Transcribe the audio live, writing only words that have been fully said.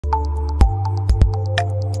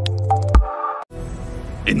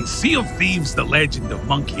In Sea of Thieves, The Legend of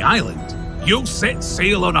Monkey Island, you'll set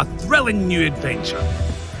sail on a thrilling new adventure,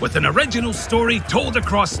 with an original story told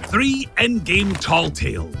across 3 in-game tall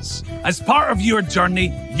tales. As part of your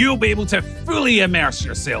journey, you'll be able to fully immerse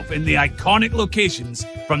yourself in the iconic locations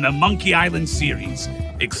from the Monkey Island series,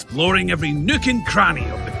 exploring every nook and cranny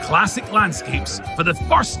of the classic landscapes for the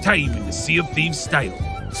first time in the Sea of Thieves style.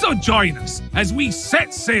 So join us as we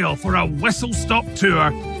set sail for a whistle-stop tour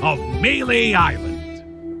of Mêlée Island.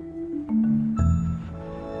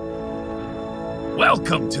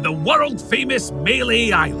 Welcome to the world-famous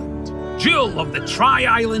Mêlée Island, jewel of the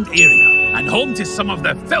Tri-Island area, and home to some of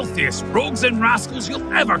the filthiest rogues and rascals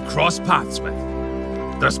you'll ever cross paths with.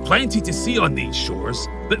 There's plenty to see on these shores,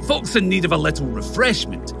 but folks in need of a little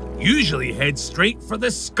refreshment usually head straight for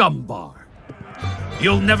the Scumm Bar.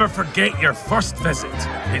 You'll never forget your first visit.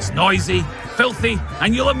 It's noisy, filthy,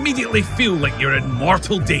 and you'll immediately feel like you're in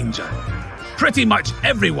mortal danger. Pretty much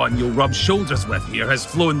everyone you'll rub shoulders with here has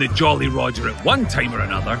flown the Jolly Roger at one time or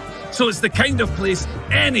another, so it's the kind of place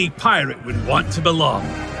any pirate would want to belong.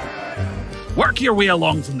 Work your way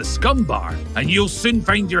along from the Scumm Bar, and you'll soon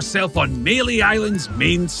find yourself on Mêlée Island's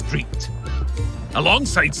main street.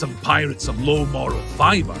 Alongside some pirates of low moral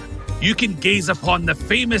fibre, you can gaze upon the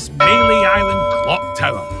famous Mêlée Island clock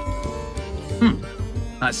tower.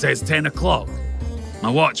 That says 10 o'clock.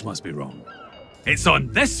 My watch must be wrong. It's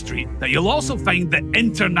on this street that you'll also find the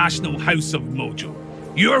International House of Mojo,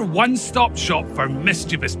 your one-stop shop for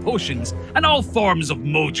mischievous potions and all forms of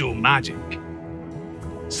mojo magic.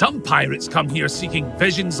 Some pirates come here seeking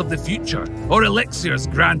visions of the future or elixirs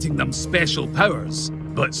granting them special powers,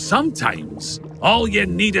 but sometimes all you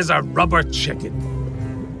need is a rubber chicken.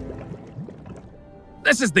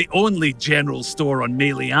 This is the only general store on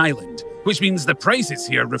Mêlée Island, which means the prices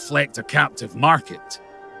here reflect a captive market.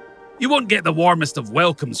 You won't get the warmest of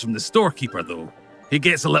welcomes from the storekeeper, though. He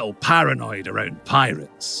gets a little paranoid around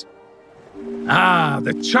pirates. Ah,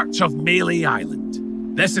 the Church of Mêlée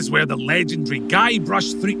Island. This is where the legendary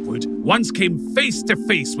Guybrush Threepwood once came face to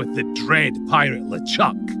face with the dread pirate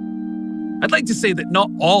LeChuck. I'd like to say that not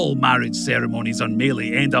all marriage ceremonies on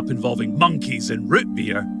Mêlée end up involving monkeys and root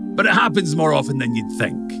beer, but it happens more often than you'd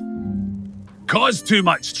think. Cause too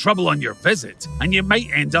much trouble on your visit, and you might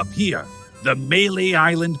end up here. The Mêlée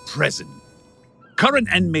Island Prison. Current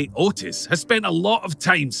inmate Otis has spent a lot of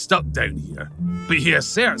time stuck down here, but he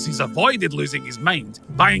asserts he's avoided losing his mind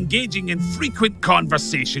by engaging in frequent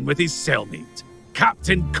conversation with his cellmate,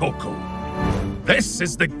 Captain Coco. This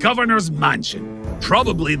is the Governor's Mansion,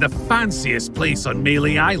 probably the fanciest place on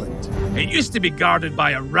Mêlée Island. It used to be guarded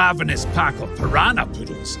by a ravenous pack of piranha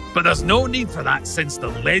poodles, but there's no need for that since the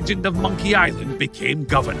Legend of Monkey Island became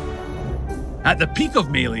Governor. At the peak of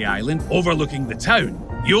Mêlée Island, overlooking the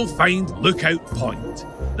town, you'll find Lookout Point,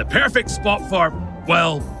 the perfect spot for,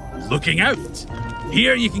 well, looking out.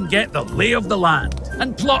 Here you can get the lay of the land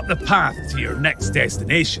and plot the path to your next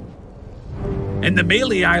destination. In the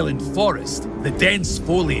Mêlée Island forest, the dense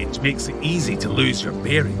foliage makes it easy to lose your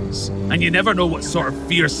bearings, and you never know what sort of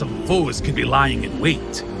fearsome foes could be lying in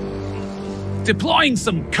wait. Deploying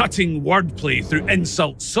some cutting wordplay through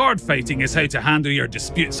insult sword fighting is how to handle your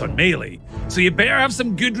disputes on Mêlée, so you better have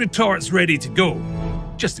some good retorts ready to go,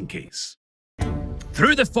 just in case.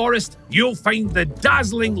 Through the forest, you'll find the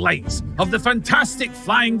dazzling lights of the fantastic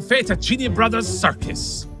Flying Fettuccine Brothers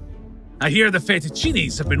Circus. I hear the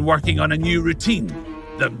Fettuccines have been working on a new routine,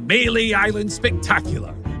 the Mêlée Island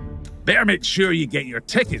Spectacular. Better make sure you get your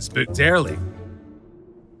tickets booked early.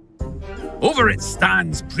 Over at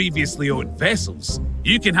Stan's previously owned vessels,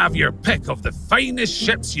 you can have your pick of the finest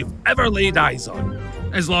ships you've ever laid eyes on,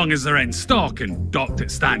 as long as they're in stock and docked at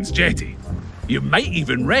Stan's jetty. You might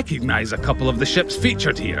even recognise a couple of the ships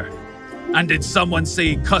featured here. And did someone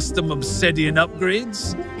say custom obsidian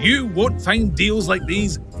upgrades? You won't find deals like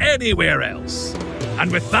these anywhere else.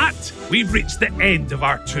 And with that, we've reached the end of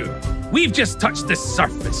our tour. We've just touched the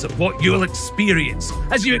surface of what you'll experience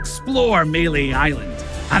as you explore Mêlée Island.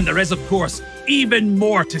 And there is, of course, even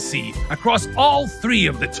more to see across all 3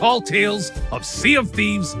 of the tall tales of Sea of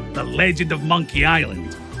Thieves, The Legend of Monkey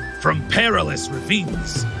Island. From perilous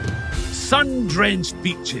ravines, sun-drenched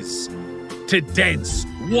beaches, to dense,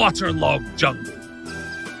 waterlogged jungle.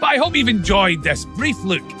 But I hope you've enjoyed this brief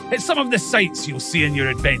look at some of the sights you'll see in your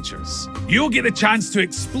adventures. You'll get the chance to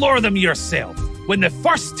explore them yourself when the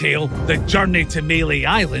first tale, The Journey to Mêlée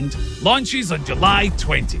Island, launches on July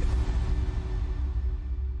 20th.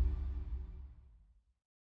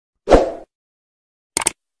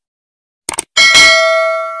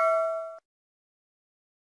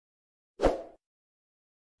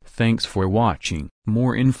 Thanks for watching.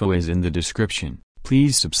 More info is in the description.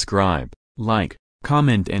 Please subscribe, like,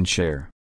 comment and share.